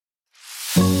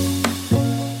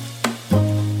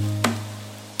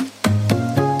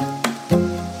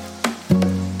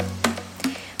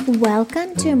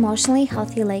Welcome to Emotionally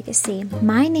Healthy Legacy.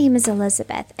 My name is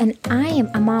Elizabeth, and I am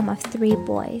a mom of 3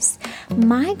 boys.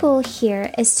 My goal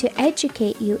here is to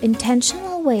educate you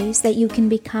intentional ways that you can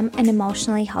become an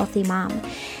emotionally healthy mom,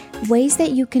 ways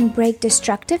that you can break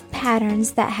destructive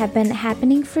patterns that have been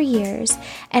happening for years,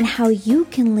 and how you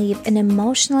can leave an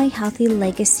emotionally healthy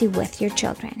legacy with your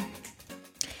children.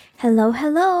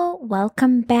 Hello.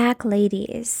 Welcome back,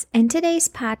 ladies. In today's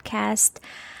podcast,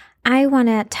 I want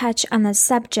to touch on the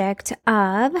subject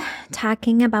of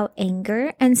talking about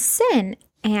anger and sin.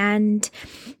 And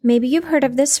maybe you've heard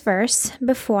of this verse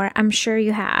before. I'm sure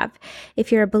you have.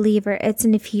 If you're a believer, it's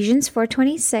in Ephesians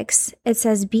 4:26. It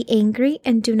says, "Be angry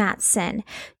and do not sin.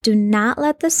 Do not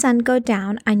let the sun go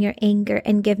down on your anger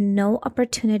and give no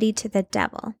opportunity to the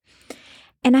devil."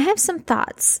 And I have some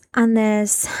thoughts on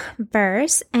this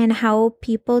verse and how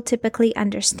people typically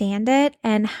understand it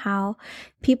and how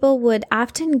people would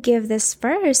often give this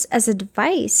verse as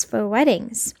advice for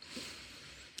weddings.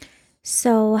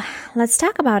 So let's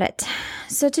talk about it.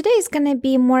 So today is going to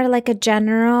be more like a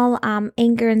general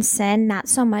anger and sin, not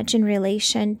so much in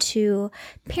relation to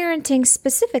parenting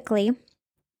specifically,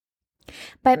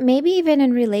 but maybe even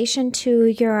in relation to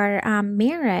your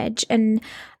marriage and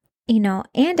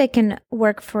it can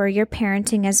work for your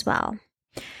parenting as well.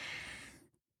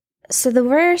 So the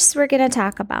verse we're going to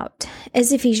talk about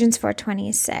is Ephesians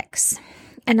 4:26.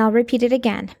 And I'll repeat it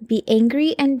again. "Be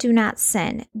angry and do not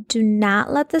sin. Do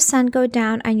not let the sun go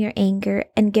down on your anger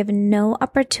and give no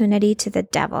opportunity to the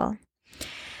devil."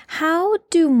 How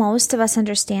do most of us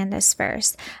understand this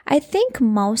verse? I think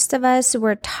most of us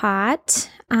were taught,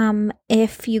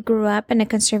 if you grew up in a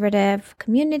conservative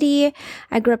community,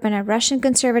 I grew up in a Russian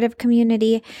conservative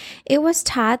community, it was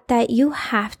taught that you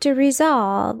have to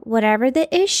resolve whatever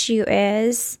the issue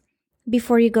is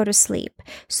before you go to sleep.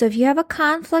 So if you have a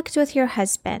conflict with your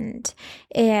husband,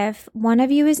 if one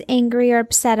of you is angry or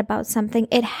upset about something,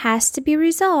 it has to be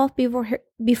resolved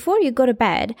before you go to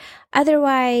bed.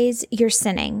 Otherwise, you're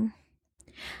sinning.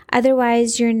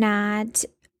 Otherwise, you're not,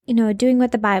 doing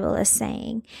what the Bible is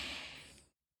saying.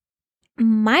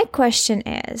 My question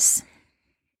is,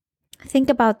 think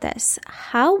about this.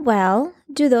 How well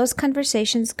do those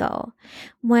conversations go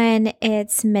when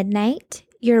it's midnight?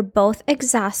 You're both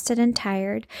exhausted and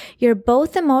tired. You're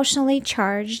both emotionally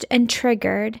charged and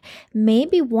triggered.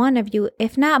 Maybe one of you,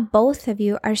 if not both of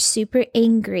you, are super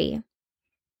angry.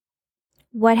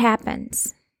 What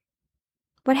happens?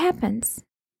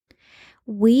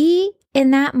 We,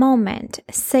 in that moment,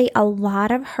 say a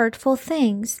lot of hurtful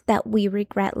things that we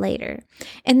regret later.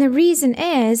 And the reason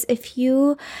is, if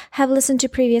you have listened to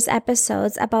previous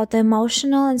episodes about the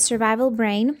emotional and survival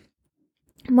brain,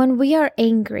 when we are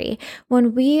angry,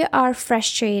 when we are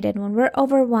frustrated, when we're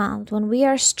overwhelmed, when we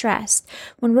are stressed,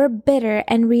 when we're bitter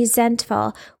and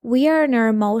resentful, we are in our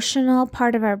emotional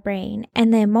part of our brain.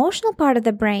 And the emotional part of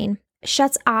the brain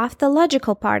shuts off the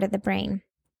logical part of the brain.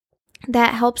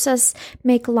 That helps us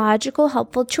make logical,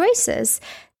 helpful choices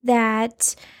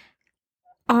that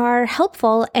are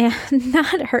helpful and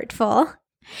not hurtful.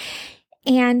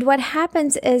 And what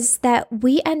happens is that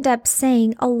we end up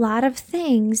saying a lot of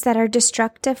things that are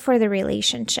destructive for the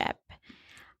relationship.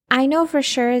 I know for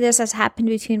sure this has happened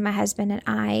between my husband and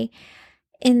I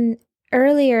in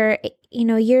earlier,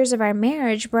 years of our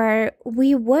marriage, where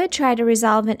we would try to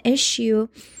resolve an issue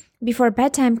before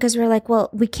bedtime because we're like, well,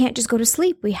 we can't just go to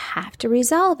sleep. We have to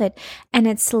resolve it. And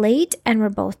it's late and we're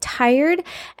both tired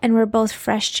and we're both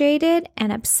frustrated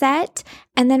and upset.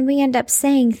 And then we end up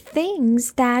saying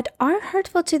things that are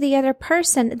hurtful to the other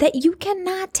person that you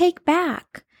cannot take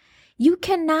back. You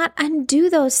cannot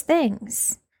undo those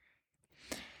things.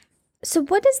 So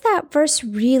what does that verse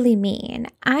really mean?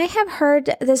 I have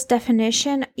heard this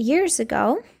definition years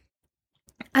ago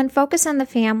on Focus on the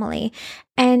Family,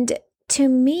 and to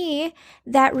me,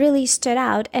 that really stood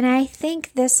out. And I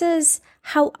think this is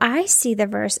how I see the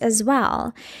verse as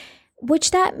well,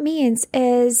 which that means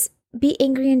is be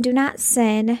angry and do not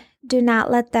sin. Do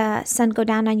not let the sun go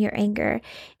down on your anger.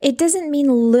 It doesn't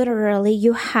mean literally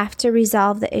you have to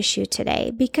resolve the issue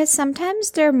today, because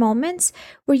sometimes there are moments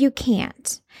where you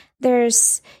can't.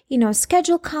 There's,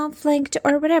 schedule conflict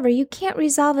or whatever. You can't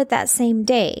resolve it that same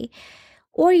day.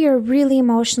 Or you're really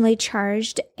emotionally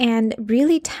charged and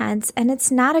really tense, and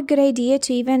it's not a good idea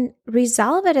to even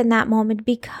resolve it in that moment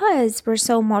because we're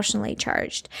so emotionally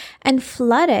charged and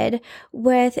flooded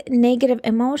with negative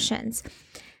emotions.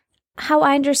 How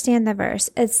I understand the verse,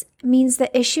 it means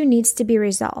the issue needs to be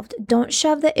resolved. Don't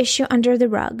shove the issue under the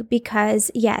rug,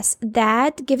 because yes,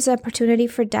 that gives opportunity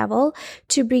for devil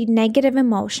to breed negative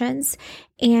emotions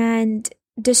and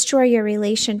destroy your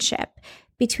relationship.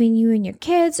 between you and your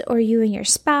kids or you and your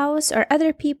spouse or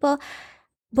other people,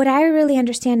 what I really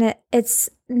understand that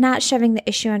it's not shoving the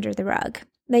issue under the rug.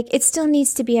 Like, it still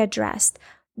needs to be addressed.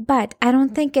 But I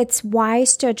don't think it's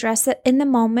wise to address it in the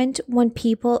moment when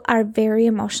people are very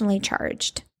emotionally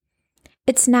charged.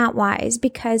 It's not wise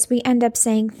because we end up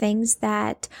saying things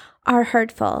that are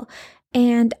hurtful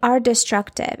and are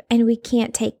destructive and we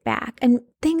can't take back, and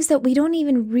things that we don't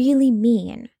even really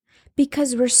mean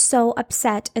because we're so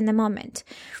upset in the moment.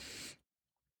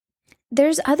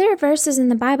 There's other verses in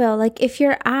the Bible, like if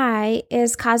your eye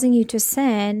is causing you to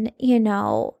sin,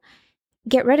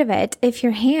 get rid of it. If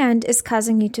your hand is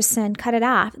causing you to sin, cut it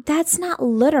off. That's not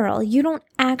literal. You don't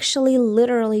actually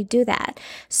literally do that.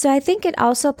 So I think it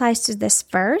also applies to this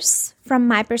verse from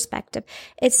my perspective.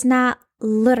 It's not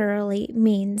literally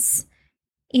means,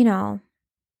 you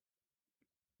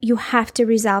have to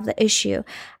resolve the issue.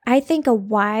 I think a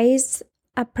wise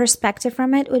perspective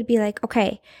from it would be like,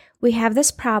 okay, we have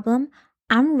this problem.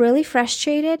 I'm really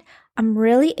frustrated. I'm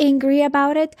really angry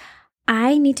about it.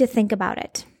 I need to think about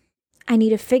it. I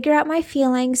need to figure out my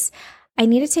feelings. I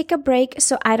need to take a break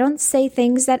so I don't say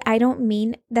things that I don't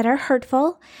mean that are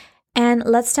hurtful. And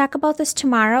let's talk about this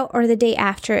tomorrow or the day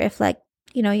after if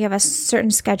you have a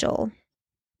certain schedule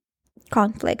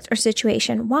conflict or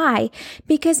situation. Why?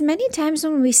 Because many times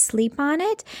when we sleep on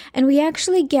it and we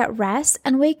actually get rest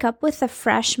and wake up with a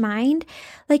fresh mind,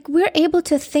 we're able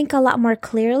to think a lot more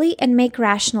clearly and make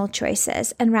rational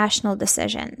choices and rational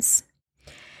decisions.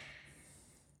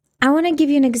 I want to give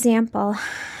you an example.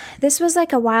 This was a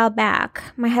while back.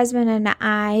 My husband and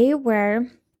I were,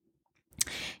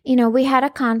 we had a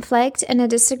conflict and a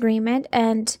disagreement,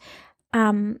 and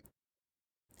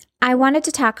I wanted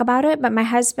to talk about it, but my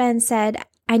husband said,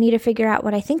 I need to figure out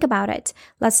what I think about it.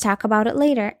 Let's talk about it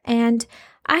later. And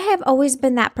I have always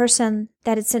been that person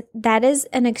that is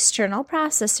an external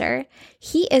processor.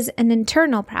 He is an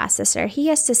internal processor. He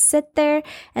has to sit there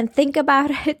and think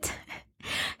about it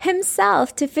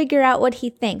himself to figure out what he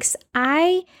thinks.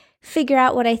 I figure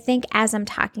out what I think as I'm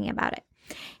talking about it.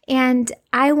 And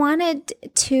I wanted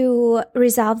to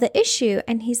resolve the issue.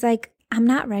 And he's like, I'm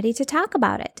not ready to talk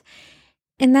about it.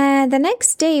 And then the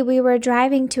next day we were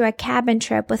driving to a cabin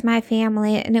trip with my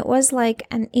family, and it was an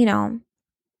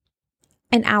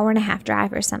hour and a half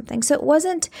drive or something. So it was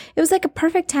a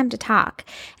perfect time to talk.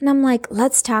 And I'm like,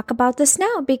 let's talk about this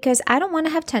now because I don't want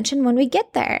to have tension when we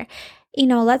get there.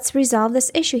 Let's resolve this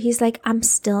issue. He's like, I'm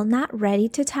still not ready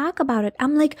to talk about it.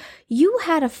 I'm like, you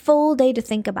had a full day to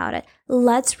think about it.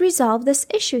 Let's resolve this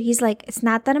issue. He's like, it's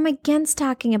not that I'm against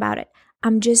talking about it.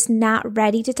 I'm just not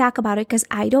ready to talk about it because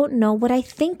I don't know what I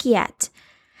think yet.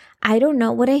 I don't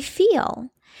know what I feel.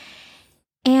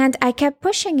 And I kept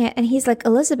pushing it. And he's like,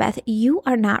 Elizabeth, you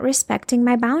are not respecting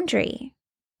my boundary.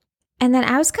 And then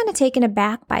I was kind of taken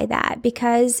aback by that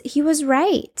because he was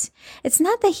right. It's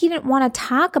not that he didn't want to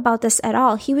talk about this at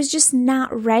all. He was just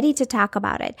not ready to talk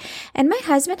about it. And my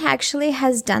husband actually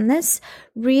has done this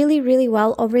really, really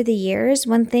well over the years.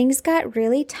 When things got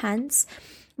really tense,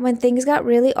 when things got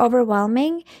really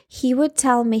overwhelming, he would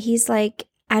tell me, he's like,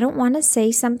 I don't want to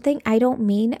say something I don't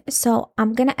mean, so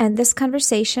I'm going to end this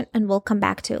conversation and we'll come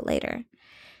back to it later.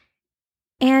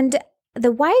 And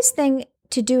the wise thing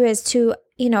to do is to,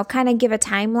 kind of give a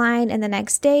timeline in the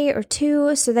next day or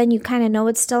two, so then you kind of know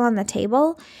it's still on the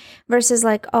table versus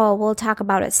we'll talk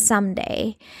about it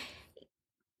someday.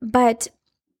 But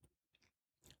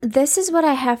this is what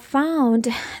I have found,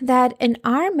 that in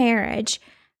our marriage,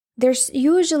 there's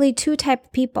usually two types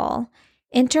of people,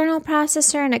 internal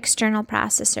processor and external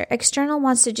processor. External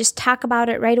wants to just talk about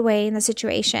it right away in the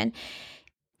situation.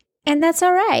 And that's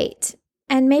all right.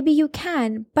 And maybe you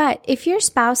can. But if your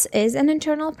spouse is an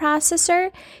internal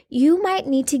processor, you might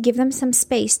need to give them some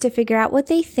space to figure out what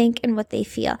they think and what they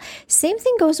feel. Same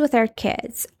thing goes with our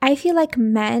kids. I feel like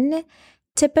men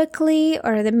typically,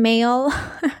 or the male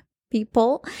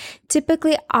people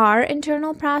typically are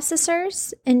internal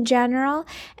processors in general.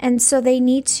 And so they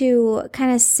need to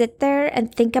kind of sit there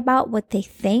and think about what they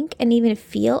think and even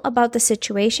feel about the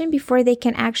situation before they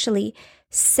can actually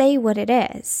say what it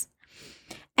is.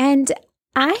 And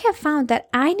I have found that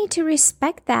I need to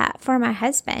respect that for my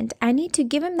husband. I need to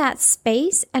give him that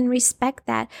space and respect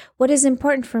that. What is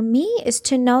important for me is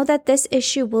to know that this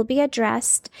issue will be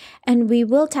addressed and we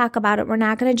will talk about it. We're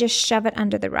not going to just shove it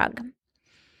under the rug.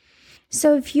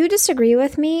 So if you disagree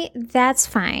with me, that's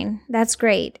fine. That's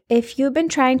great. If you've been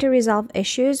trying to resolve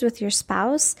issues with your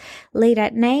spouse late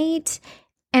at night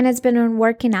and it's been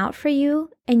working out for you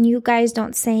and you guys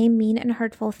don't say mean and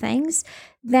hurtful things,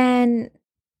 then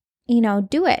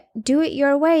do it. Do it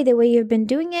your way, the way you've been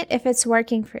doing it, if it's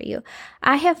working for you.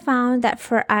 I have found that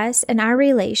for us in our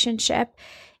relationship,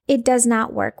 it does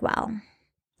not work well.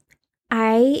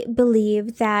 I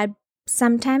believe that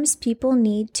sometimes people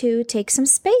need to take some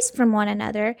space from one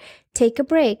another, take a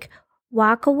break,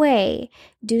 walk away,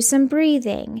 do some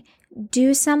breathing,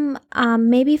 do some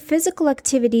maybe physical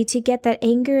activity to get that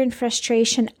anger and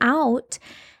frustration out,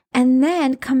 and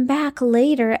then come back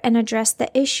later and address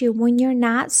the issue when you're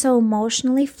not so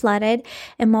emotionally flooded,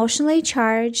 emotionally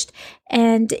charged,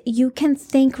 and you can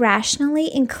think rationally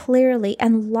and clearly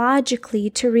and logically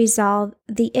to resolve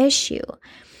the issue.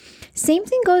 Same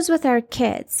thing goes with our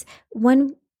kids.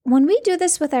 When we do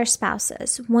this with our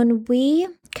spouses, when we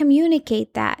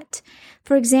communicate that,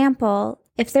 for example,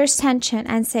 if there's tension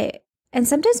and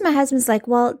sometimes my husband's like,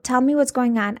 well, tell me what's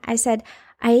going on. I said,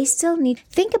 I still need to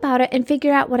think about it and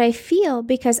figure out what I feel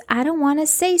because I don't want to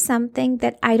say something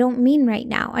that I don't mean right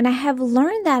now. And I have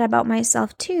learned that about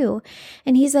myself too.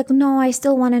 And he's like, no, I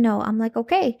still want to know. I'm like,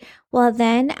 okay, well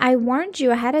then I warned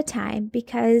you ahead of time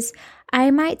because I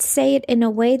might say it in a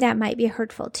way that might be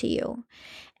hurtful to you.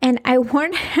 And I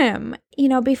warn him,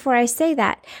 before I say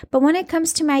that. But when it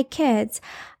comes to my kids,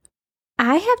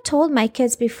 I have told my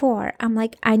kids before, I'm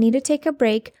like, I need to take a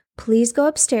break. Please go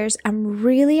upstairs. I'm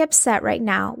really upset right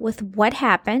now with what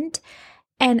happened,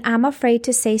 and I'm afraid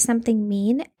to say something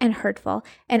mean and hurtful,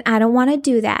 and I don't want to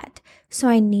do that. So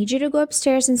I need you to go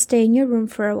upstairs and stay in your room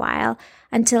for a while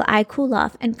until I cool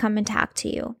off and come and talk to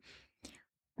you.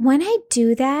 When I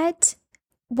do that,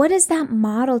 what does that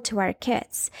model to our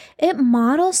kids? It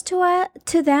models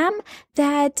to them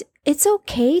that it's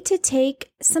okay to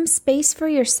take some space for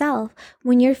yourself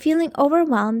when you're feeling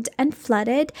overwhelmed and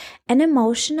flooded and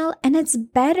emotional, and it's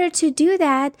better to do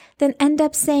that than end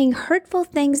up saying hurtful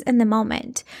things in the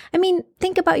moment. I mean,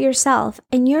 think about yourself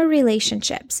and your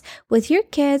relationships with your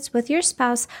kids, with your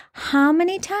spouse. How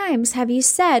many times have you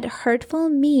said hurtful,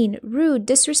 mean, rude,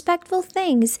 disrespectful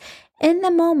things in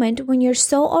the moment when you're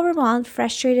so overwhelmed,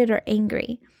 frustrated, or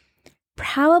angry?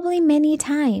 Probably many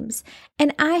times.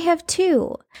 And I have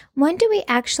too. When do we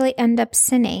actually end up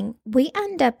sinning? We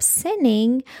end up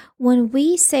sinning when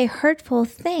we say hurtful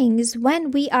things when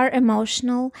we are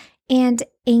emotional and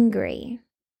angry.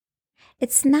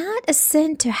 It's not a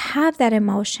sin to have that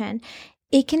emotion.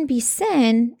 It can be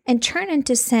sin and turn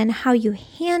into sin how you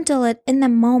handle it in the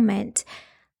moment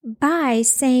by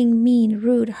saying mean,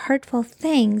 rude, hurtful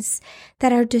things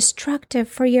that are destructive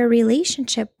for your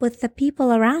relationship with the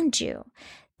people around you.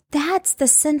 That's the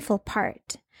sinful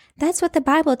part. That's what the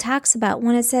Bible talks about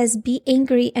when it says, be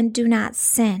angry and do not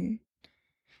sin.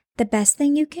 The best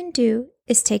thing you can do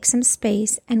is take some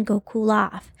space and go cool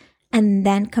off and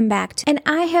then come back to. And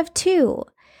I have too.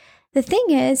 The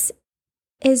thing is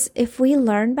if we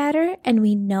learn better and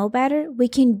we know better, we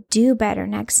can do better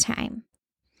next time.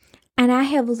 And I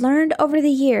have learned over the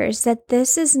years that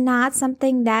this is not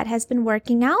something that has been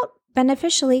working out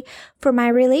beneficially for my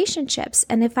relationships.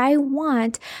 And if I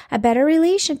want a better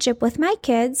relationship with my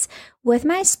kids, with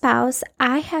my spouse,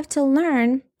 I have to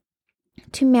learn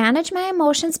to manage my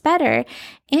emotions better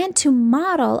and to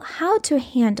model how to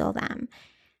handle them.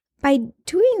 By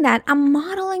doing that, I'm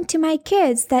modeling to my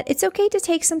kids that it's okay to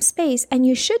take some space, and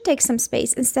you should take some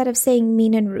space instead of saying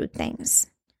mean and rude things.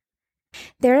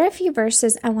 There are a few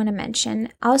verses I want to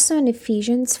mention, also in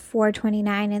Ephesians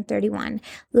 4:29 and 31.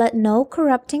 Let no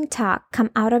corrupting talk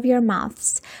come out of your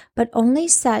mouths, but only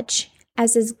such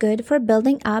as is good for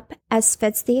building up as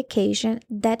fits the occasion,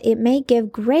 that it may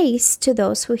give grace to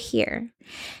those who hear.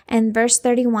 And verse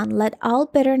 31, let all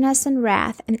bitterness and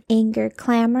wrath and anger,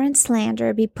 clamor and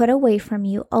slander be put away from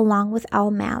you, along with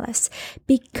all malice.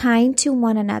 Be kind to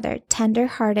one another,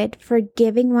 tender-hearted,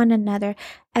 forgiving one another,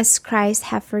 as Christ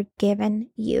hath forgiven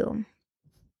you.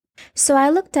 So I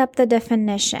looked up the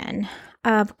definition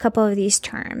of a couple of these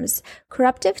terms.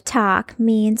 Corruptive talk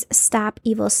means stop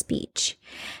evil speech.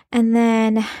 And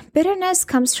then bitterness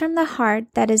comes from the heart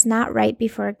that is not right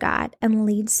before God and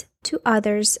leads to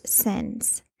others'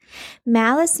 sins.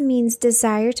 Malice means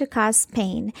desire to cause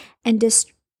pain and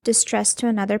distress to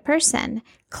another person.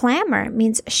 Clamor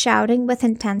means shouting with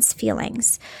intense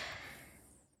feelings.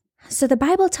 So the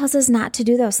Bible tells us not to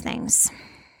do those things.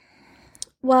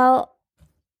 Well,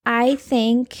 I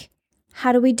think,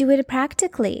 how do we do it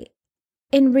practically?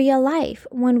 In real life,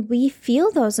 when we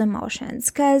feel those emotions,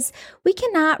 because we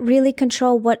cannot really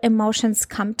control what emotions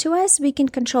come to us. We can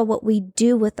control what we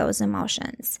do with those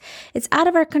emotions. It's out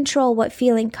of our control what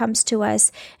feeling comes to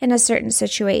us in a certain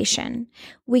situation.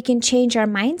 We can change our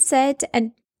mindset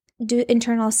and do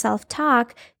internal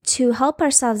self-talk to help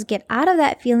ourselves get out of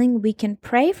that feeling. We can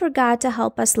pray for God to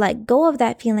help us let go of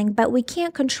that feeling, but we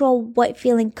can't control what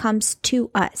feeling comes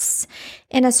to us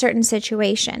in a certain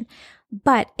situation.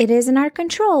 But it is in our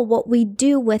control what we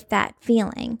do with that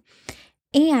feeling.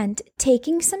 And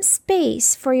taking some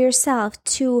space for yourself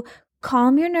to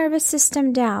calm your nervous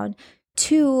system down,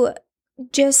 to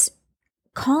just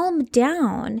calm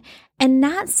down and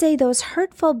not say those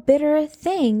hurtful, bitter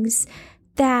things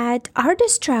that are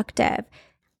destructive.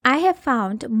 I have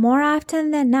found more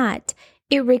often than not,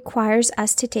 it requires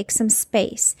us to take some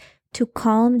space to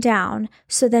calm down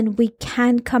so then we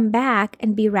can come back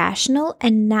and be rational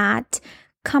and not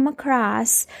come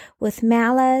across with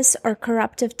malice or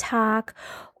corruptive talk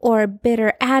or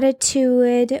bitter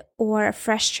attitude or a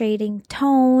frustrating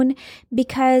tone,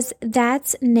 because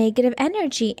that's negative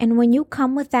energy. And when you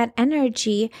come with that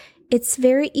energy, it's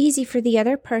very easy for the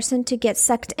other person to get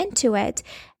sucked into it,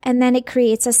 and then it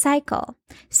creates a cycle.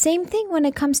 Same thing when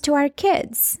it comes to our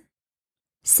kids.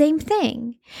 Same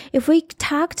thing. If we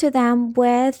talk to them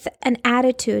with an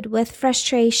attitude, with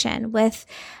frustration, with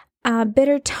a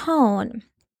bitter tone,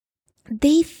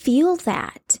 they feel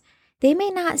that. They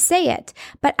may not say it,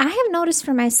 but I have noticed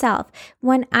for myself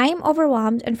when I'm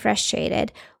overwhelmed and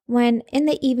frustrated, when in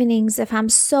the evenings, if I'm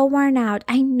so worn out,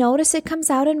 I notice it comes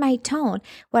out in my tone.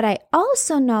 What I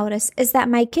also notice is that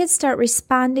my kids start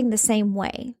responding the same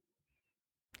way.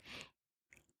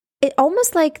 It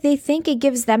almost like they think it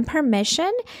gives them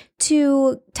permission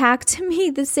to talk to me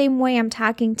the same way I'm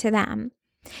talking to them.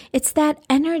 It's that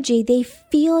energy. They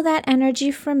feel that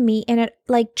energy from me and it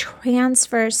like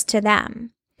transfers to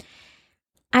them.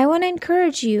 I want to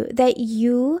encourage you that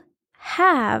you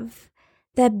have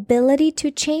the ability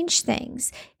to change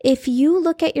things. If you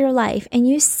look at your life and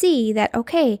you see that,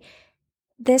 okay,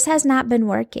 this has not been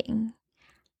working,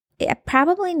 I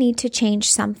probably need to change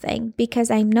something,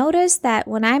 because I noticed that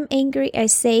when I'm angry, I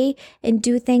say and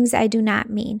do things I do not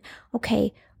mean.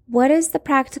 Okay, what is the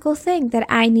practical thing that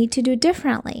I need to do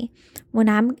differently? When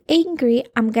I'm angry,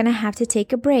 I'm going to have to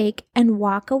take a break and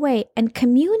walk away and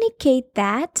communicate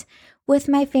that with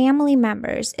my family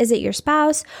members. Is it your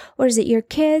spouse or is it your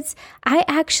kids? I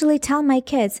actually tell my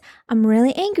kids, I'm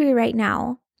really angry right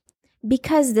now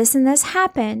because this and this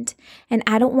happened, and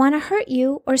I don't want to hurt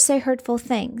you or say hurtful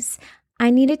things. I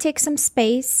need to take some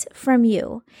space from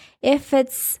you. If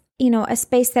it's, a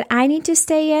space that I need to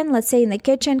stay in, let's say in the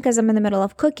kitchen because I'm in the middle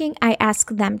of cooking, I ask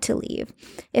them to leave.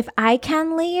 If I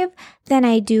can leave, then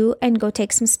I do and go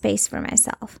take some space for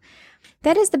myself.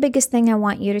 That is the biggest thing I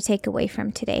want you to take away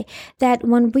from today, that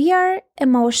when we are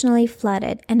emotionally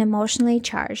flooded and emotionally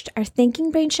charged, our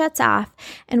thinking brain shuts off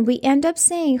and we end up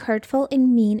saying hurtful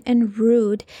and mean and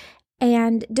rude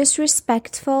and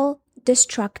disrespectful,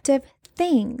 destructive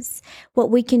things. What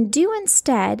we can do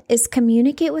instead is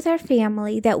communicate with our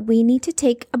family that we need to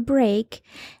take a break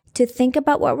to think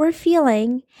about what we're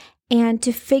feeling and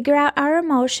to figure out our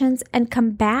emotions and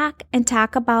come back and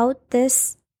talk about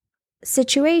this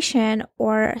situation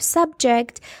or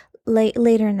subject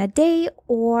later in the day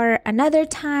or another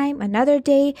time, another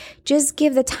day. Just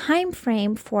give the time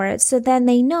frame for it so then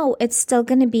they know it's still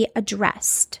going to be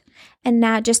addressed and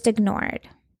not just ignored.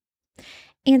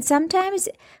 And sometimes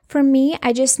for me,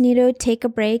 I just need to take a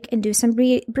break and do some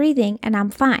breathing and I'm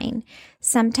fine.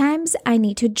 Sometimes I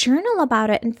need to journal about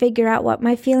it and figure out what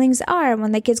my feelings are.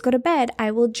 When the kids go to bed,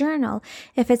 I will journal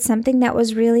if it's something that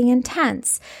was really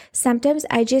intense. Sometimes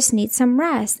I just need some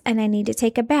rest and I need to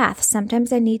take a bath.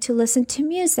 Sometimes I need to listen to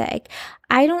music.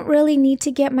 I don't really need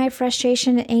to get my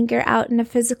frustration and anger out in a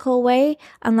physical way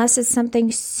unless it's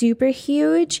something super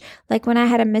huge. Like when I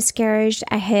had a miscarriage,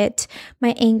 I hit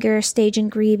my anger stage in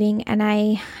grieving, and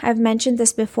I've mentioned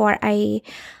this before.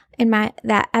 In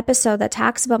that episode that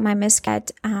talks about my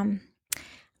miscarriage,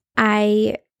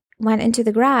 I went into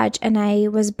the garage and I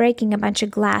was breaking a bunch of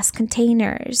glass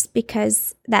containers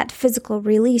because that physical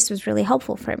release was really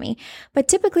helpful for me. But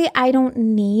typically I don't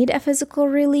need a physical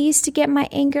release to get my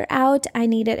anger out. I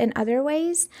need it in other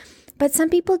ways. But some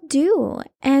people do.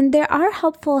 And there are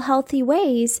helpful, healthy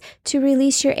ways to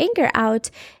release your anger out.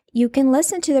 You can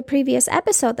listen to the previous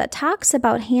episode that talks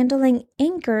about handling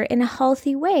anger in a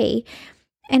healthy way.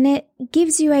 And it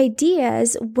gives you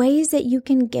ideas, ways that you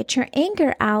can get your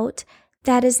anger out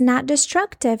that is not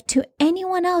destructive to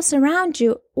anyone else around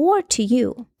you or to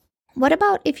you. What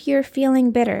about if you're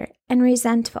feeling bitter and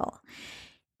resentful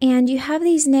and you have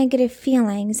these negative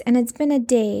feelings and it's been a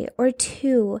day or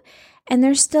two and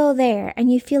they're still there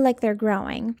and you feel like they're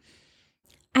growing?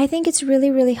 I think it's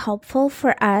really, really helpful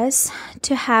for us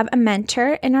to have a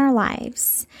mentor in our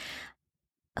lives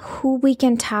who we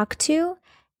can talk to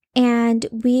And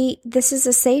this is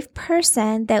a safe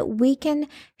person that we can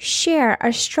share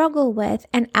our struggle with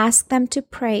and ask them to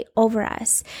pray over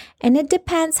us. And it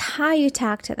depends how you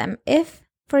talk to them. If,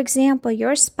 for example,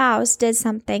 your spouse did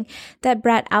something that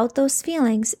brought out those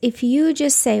feelings, if you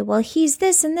just say, well, he's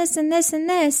this and this and this and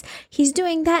this, he's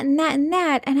doing that and that and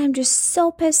that, and I'm just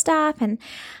so pissed off and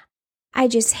I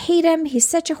just hate him, he's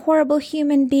such a horrible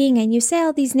human being, and you say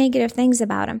all these negative things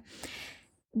about him,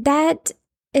 that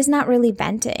is not really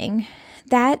venting.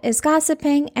 That is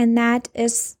gossiping, and that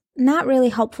is not really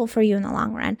helpful for you in the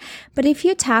long run. But if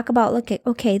you talk about, look,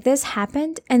 okay, this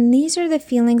happened, and these are the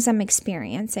feelings I'm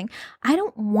experiencing. I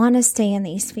don't want to stay in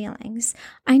these feelings.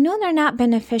 I know they're not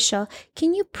beneficial.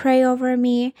 Can you pray over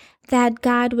me that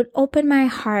God would open my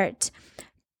heart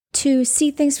to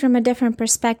see things from a different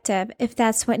perspective, if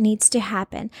that's what needs to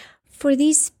happen, for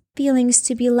these feelings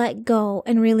to be let go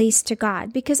and released to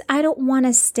God, because I don't want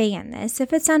to stay in this.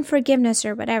 If it's unforgiveness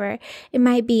or whatever, it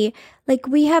might be like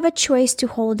we have a choice to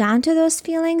hold on to those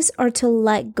feelings or to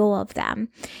let go of them.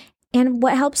 And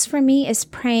what helps for me is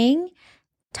praying,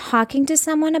 talking to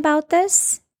someone about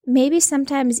this, maybe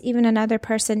sometimes even another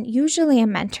person, usually a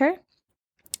mentor.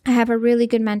 I have a really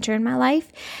good mentor in my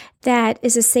life that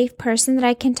is a safe person that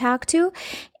I can talk to,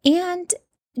 and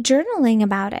journaling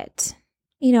about it.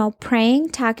 Praying,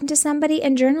 talking to somebody,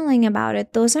 and journaling about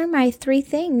it. Those are my 3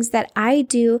 things that I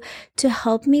do to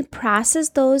help me process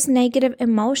those negative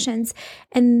emotions.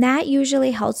 And that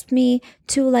usually helps me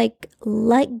to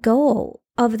let go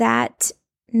of that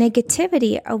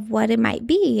negativity of what it might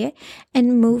be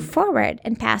and move forward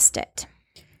and past it.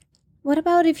 What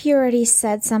about if you already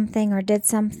said something or did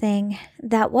something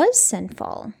that was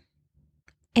sinful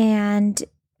and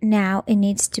now it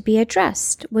needs to be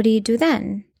addressed? What do you do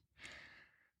then?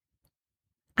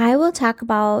 I will talk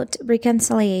about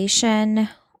reconciliation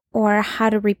or how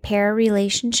to repair a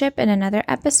relationship in another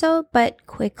episode, but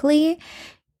quickly,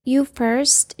 you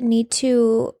first need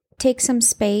to take some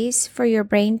space for your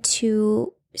brain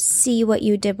to see what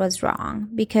you did was wrong,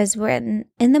 because when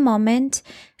in the moment,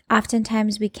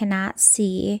 oftentimes we cannot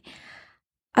see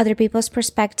other people's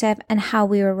perspective and how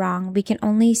we were wrong. We can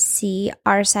only see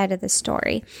our side of the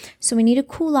story. So we need to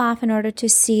cool off in order to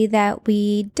see that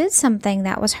we did something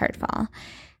that was hurtful.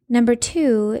 Number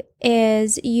 2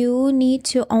 is you need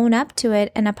to own up to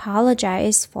it and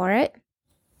apologize for it.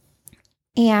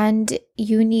 And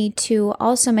you need to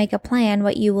also make a plan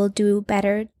what you will do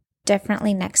better,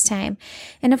 differently next time.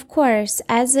 And of course,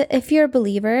 if you're a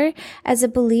believer, as a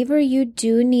believer, you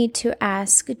do need to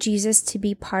ask Jesus to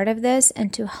be part of this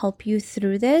and to help you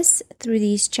through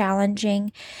these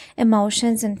challenging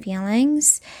emotions and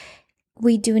feelings.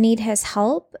 We do need his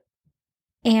help.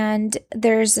 And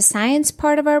there's the science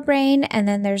part of our brain, and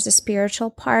then there's the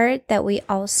spiritual part that we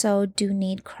also do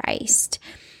need Christ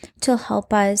to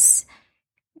help us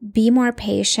be more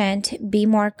patient, be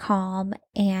more calm,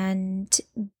 and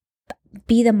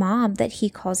be the mom that he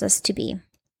calls us to be.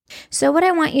 So what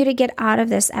I want you to get out of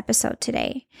this episode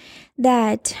today,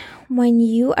 that when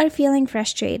you are feeling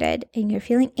frustrated and you're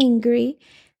feeling angry,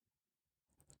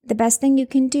 the best thing you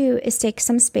can do is take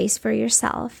some space for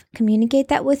yourself. Communicate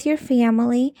that with your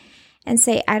family and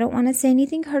say, I don't want to say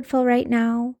anything hurtful right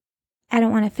now. I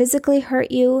don't want to physically hurt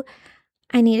you.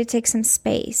 I need to take some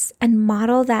space, and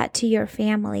model that to your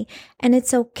family. And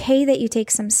it's okay that you take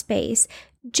some space.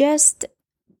 Just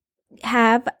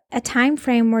have a time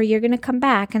frame where you're going to come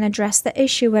back and address the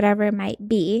issue, whatever it might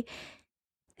be,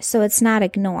 so it's not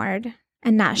ignored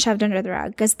and not shoved under the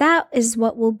rug, because that is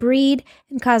what will breed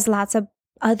and cause lots of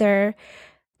other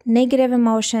negative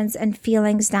emotions and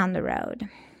feelings down the road.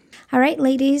 All right,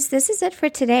 ladies, this is it for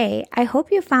today. I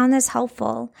hope you found this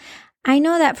helpful. I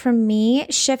know that for me,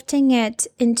 shifting it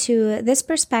into this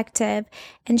perspective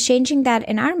and changing that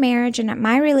in our marriage and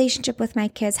my relationship with my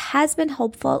kids has been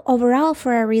helpful overall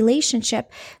for our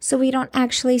relationship. So we don't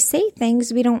actually say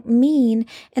things we don't mean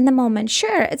in the moment.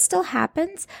 Sure, it still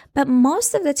happens, but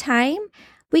most of the time,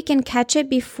 we can catch it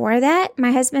before that,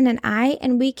 my husband and I,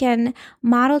 and we can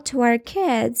model to our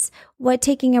kids what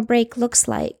taking a break looks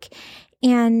like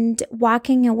and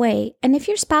walking away. And if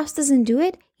your spouse doesn't do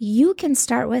it, you can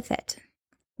start with it.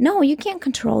 No, you can't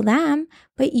control them,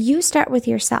 but you start with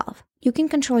yourself. You can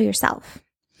control yourself.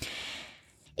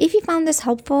 If you found this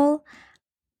helpful,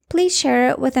 please share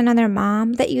it with another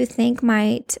mom that you think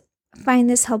might find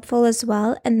this helpful as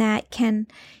well, and that can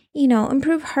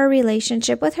improve her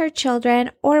relationship with her children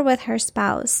or with her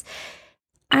spouse.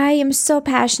 I am so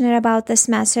passionate about this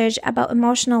message about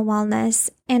emotional wellness,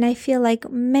 and I feel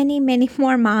like many, many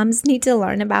more moms need to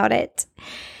learn about it.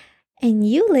 And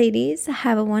you ladies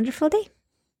have a wonderful day.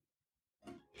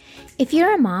 If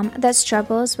you're a mom that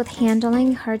struggles with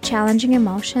handling her challenging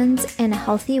emotions in a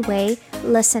healthy way,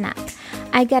 listen up.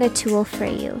 I got a tool for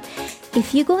you.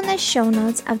 If you go in the show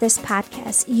notes of this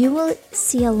podcast, you will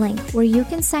see a link where you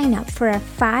can sign up for a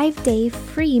 5-day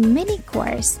free mini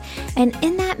course. And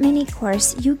in that mini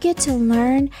course, you get to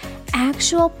learn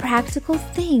actual practical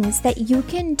things that you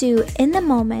can do in the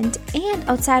moment and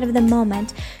outside of the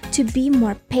moment to be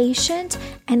more patient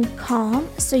and calm,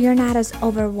 so you're not as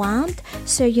overwhelmed,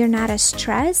 so you're not as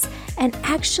stressed, and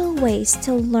actual ways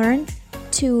to learn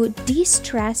to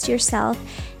de-stress yourself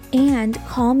and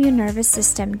calm your nervous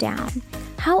system down.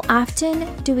 How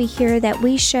often do we hear that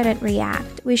we shouldn't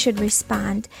react, we should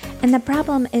respond? And the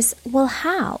problem is, well,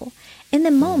 how? In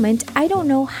the moment, I don't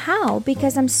know how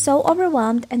because I'm so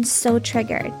overwhelmed and so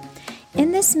triggered.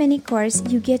 In this mini course,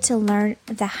 you get to learn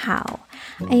the how.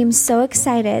 I am so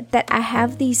excited that I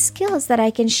have these skills that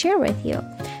I can share with you.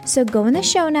 So go in the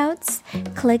show notes,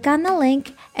 click on the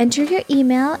link, enter your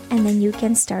email, and then you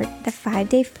can start the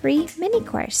 5-day free mini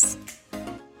course.